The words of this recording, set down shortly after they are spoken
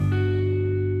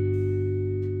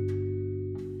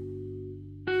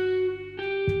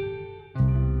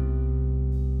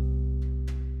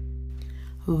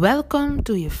Welcome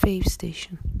to your faith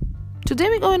station. Today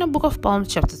we go in the book of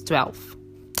Psalms chapter 12.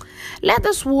 Let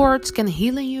those words can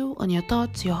heal you on your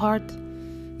thoughts, your heart,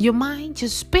 your mind, your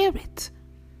spirit.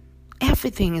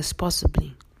 Everything is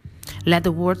possible. Let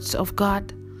the words of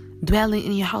God dwell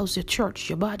in your house, your church,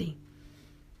 your body,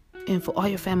 and for all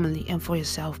your family and for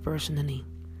yourself personally.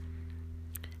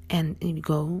 And you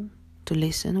go to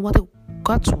listen what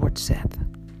God's word said.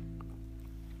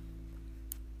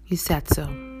 He said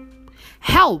so.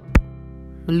 Help,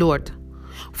 Lord,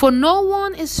 for no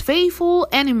one is faithful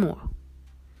anymore.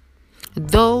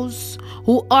 Those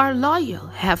who are loyal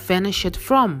have vanished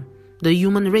from the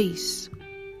human race.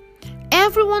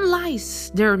 Everyone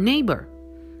lies their neighbor.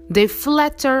 They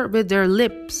flatter with their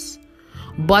lips,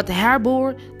 but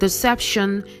harbor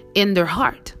deception in their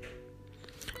heart.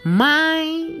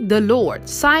 The Lord,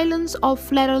 silence of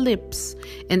flatter lips,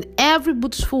 and every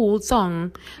boastful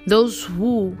tongue, those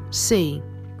who say,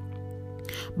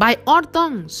 by our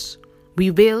tongues we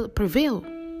will prevail.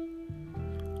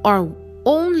 Our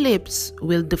own lips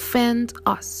will defend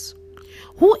us.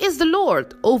 Who is the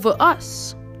Lord over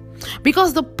us?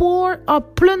 Because the poor are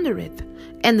plundered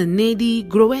and the needy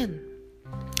grow in.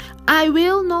 I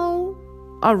will now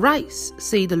arise,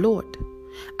 say the Lord.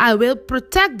 I will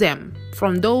protect them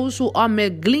from those who are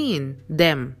malign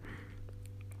them.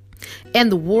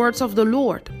 And the words of the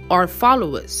Lord are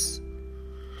followers.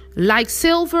 Like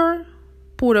silver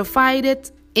purified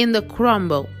in the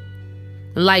crumble,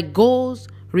 like gold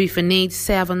refined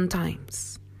 7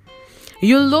 times.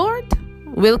 Your Lord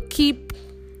will keep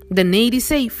the needy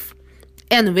safe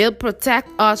and will protect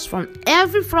us from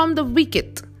the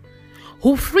wicked,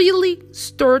 who freely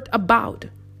stirred about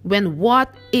when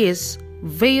what is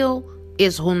veiled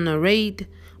is honored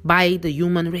by the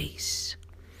human race.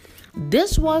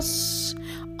 This was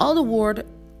all the word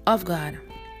of God.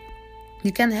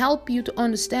 It can help you to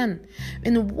understand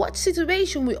in what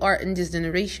situation we are in this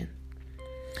generation.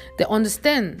 To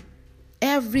understand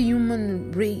every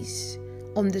human race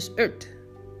on this earth.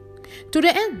 To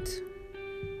the end.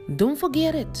 Don't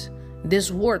forget it.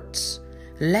 These words,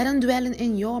 let them dwell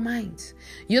in your mind,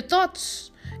 your thoughts,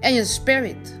 and your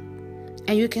spirit.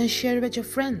 And you can share it with your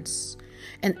friends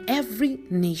and every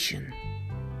nation.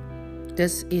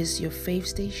 This is your faith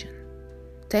station.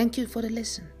 Thank you for the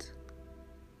listen.